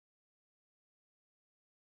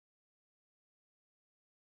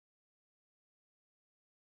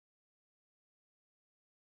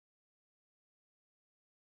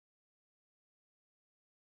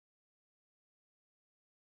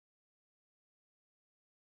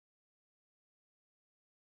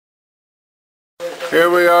Here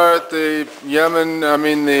we are at the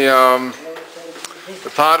the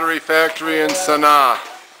pottery factory in Sana'a.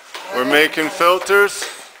 We're making filters.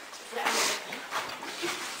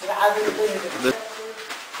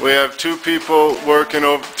 We have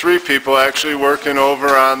three people actually working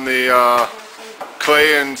over on the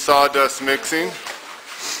clay and sawdust mixing.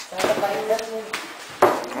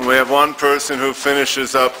 We have one person who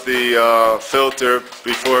finishes up the filter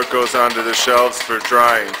before it goes onto the shelves for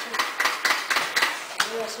drying.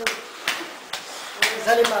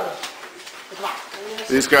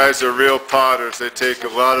 These guys are real potters. They take a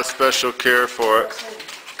lot of special care for it.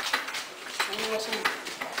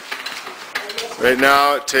 Right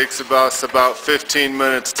now it takes about 15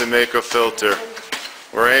 minutes to make a filter.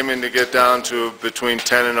 We're aiming to get down to between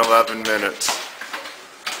 10 and 11 minutes.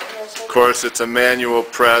 Of course, it's a manual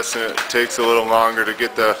press and it takes a little longer to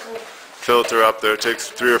get the filter up there. It takes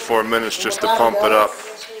 3 or 4 minutes just to pump it up.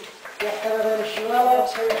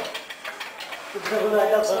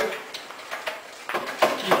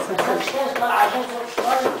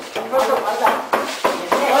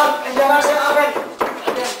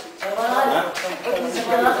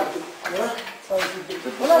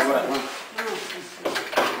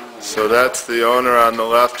 So that's the owner on the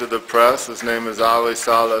left of the press. His name is Ali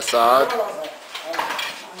Salasad.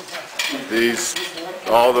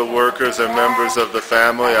 All the workers are members of the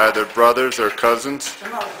family, either brothers or cousins.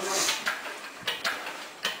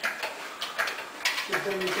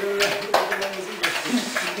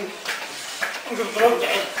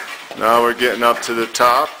 Now we're getting up to the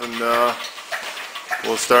top and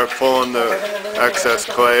we'll start pulling the excess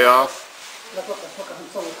clay off.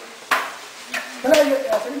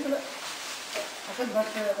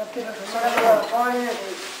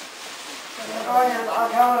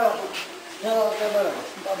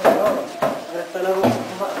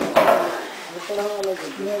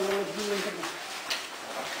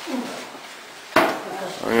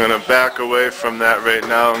 I'm going to back away from that right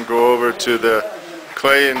now and go over to the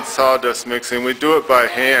clay and sawdust mixing. We do it by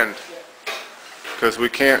hand because we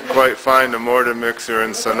can't quite find a mortar mixer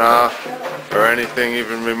in Sana'a or anything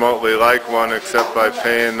even remotely like one except by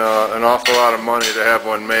paying an awful lot of money to have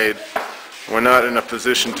one made. We're not in a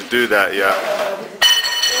position to do that yet.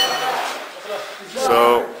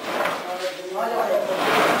 So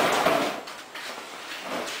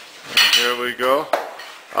here we go.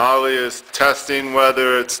 Ali is testing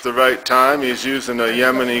whether it's the right time. He's using a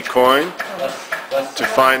Yemeni coin to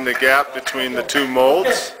find the gap between the two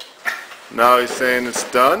molds. Now he's saying it's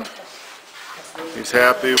done. He's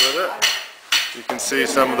happy with it. You can see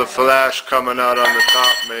some of the flash coming out on the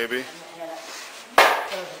top maybe.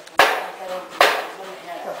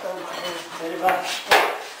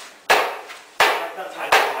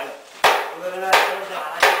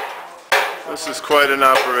 This is quite an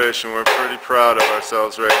operation. We're pretty proud of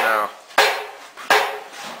ourselves right now.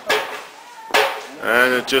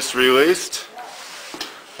 And it just released.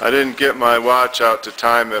 I didn't get my watch out to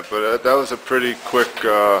time it, but that was a pretty quick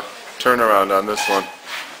turnaround on this one.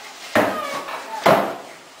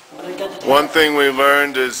 One thing we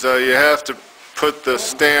learned is you have to put the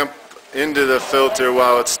stamp into the filter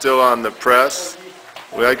while it's still on the press.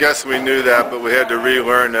 I guess we knew that, but we had to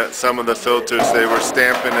relearn it. Some of the filters, they were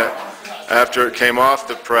stamping it after it came off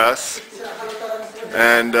the press.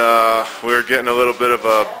 And we were getting a little bit of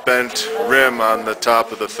a bent rim on the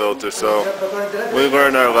top of the filter, so we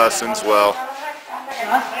learned our lessons well.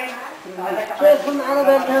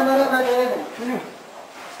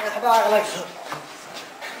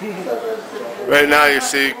 Right now you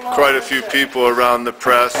see quite a few people around the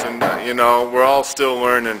press, and we're all still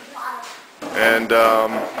learning. And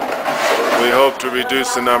we hope to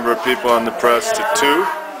reduce the number of people on the press to 2.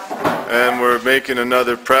 And we're making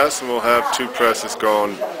another press, and we'll have 2 presses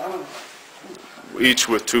going, each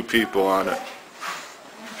with 2 people on it.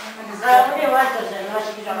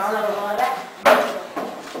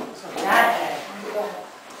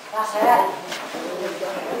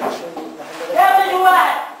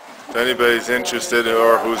 If anybody's interested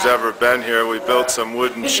or who's ever been here, we built some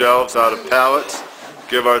wooden shelves out of pallets,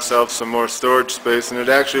 give ourselves some more storage space, and it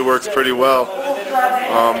actually works pretty well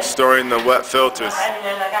storing the wet filters.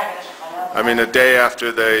 I mean, a day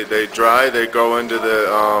after they dry, they go into the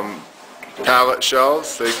pallet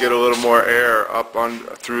shelves. They get a little more air up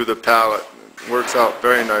through the pallet. It works out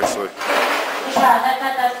very nicely.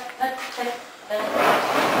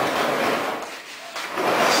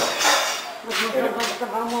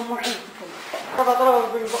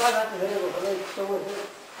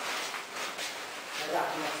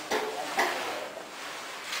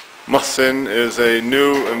 Mohsin is a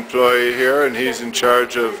new employee here, and he's in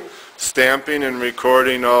charge of stamping and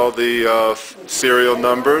recording all the serial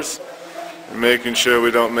numbers and making sure we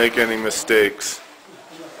don't make any mistakes.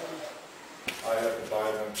 I have to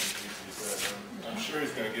buy them. I'm sure he's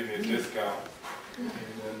going to give me a discount.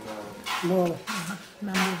 No.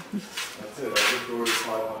 That's it. I just ordered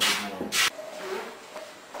 500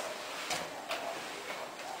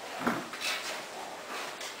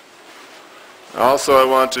 more. Also, I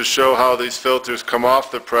want to show how these filters come off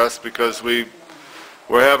the press because we're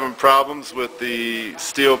having problems with the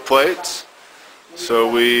steel plates. So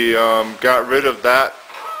we got rid of that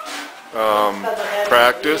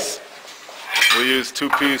practice. We use 2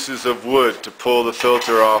 pieces of wood to pull the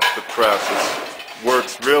filter off the press. It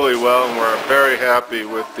works really well and we're very happy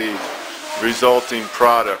with the resulting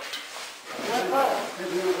product.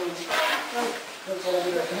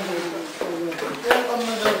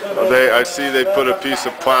 I see they put a piece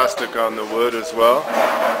of plastic on the wood as well.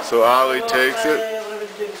 So Ali takes it,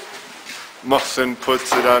 Mohsen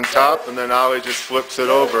puts it on top, and then Ali just flips it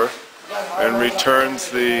over and returns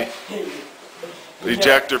the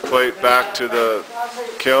ejector plate back to the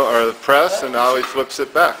kiln or the press, and Ali flips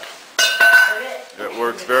it back. It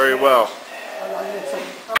works very well.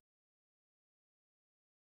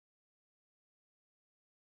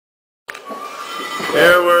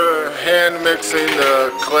 Here we're hand mixing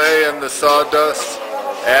the clay and the sawdust,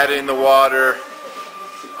 adding the water.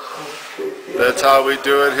 That's how we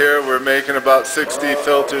do it here. We're making about 60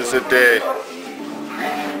 filters a day.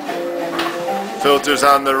 Filters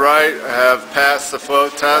on the right have passed the flow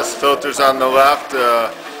test. Filters on the left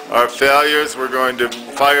are failures. We're going to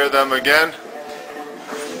fire them again.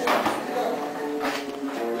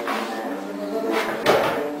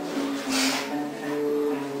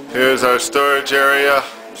 Here's our storage area.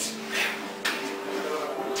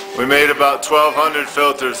 We made about 1,200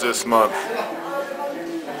 filters this month.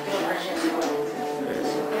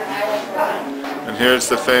 And here's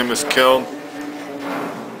the famous kiln.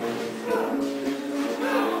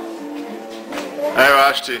 Hi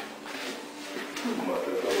Rashti.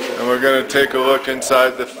 And we're going to take a look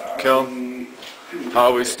inside the kiln,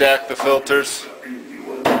 how we stack the filters.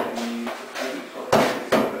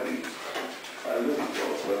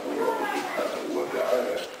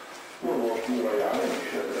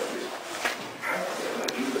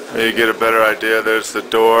 There you get a better idea. There's the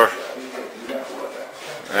door,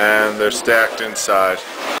 and they're stacked inside.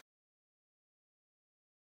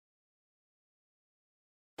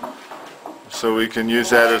 So we can use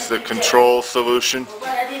that as the control solution.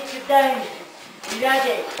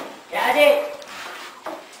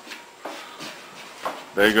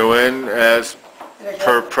 They go in as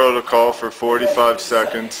per protocol for 45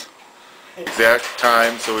 seconds. Exact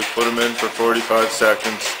time, so we put them in for 45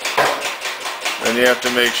 seconds. Then you have to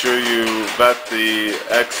make sure you let the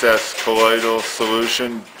excess colloidal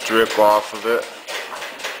solution drip off of it.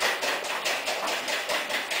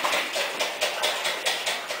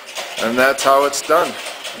 And that's how it's done.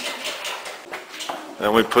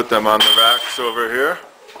 Then we put them on the racks over here.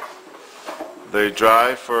 They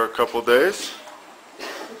dry for a couple days.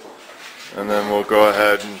 And then we'll go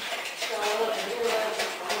ahead and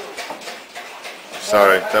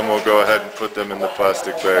put them in the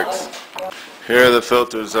plastic bags. Here the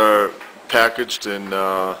filters are packaged in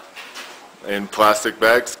plastic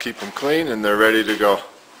bags, keep them clean, and they're ready to go.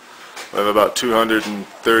 We have about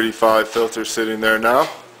 235 filters sitting there now.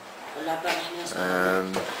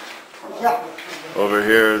 And over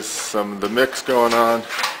here is some of the mix going on.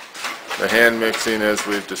 The hand mixing as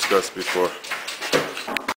we've discussed before.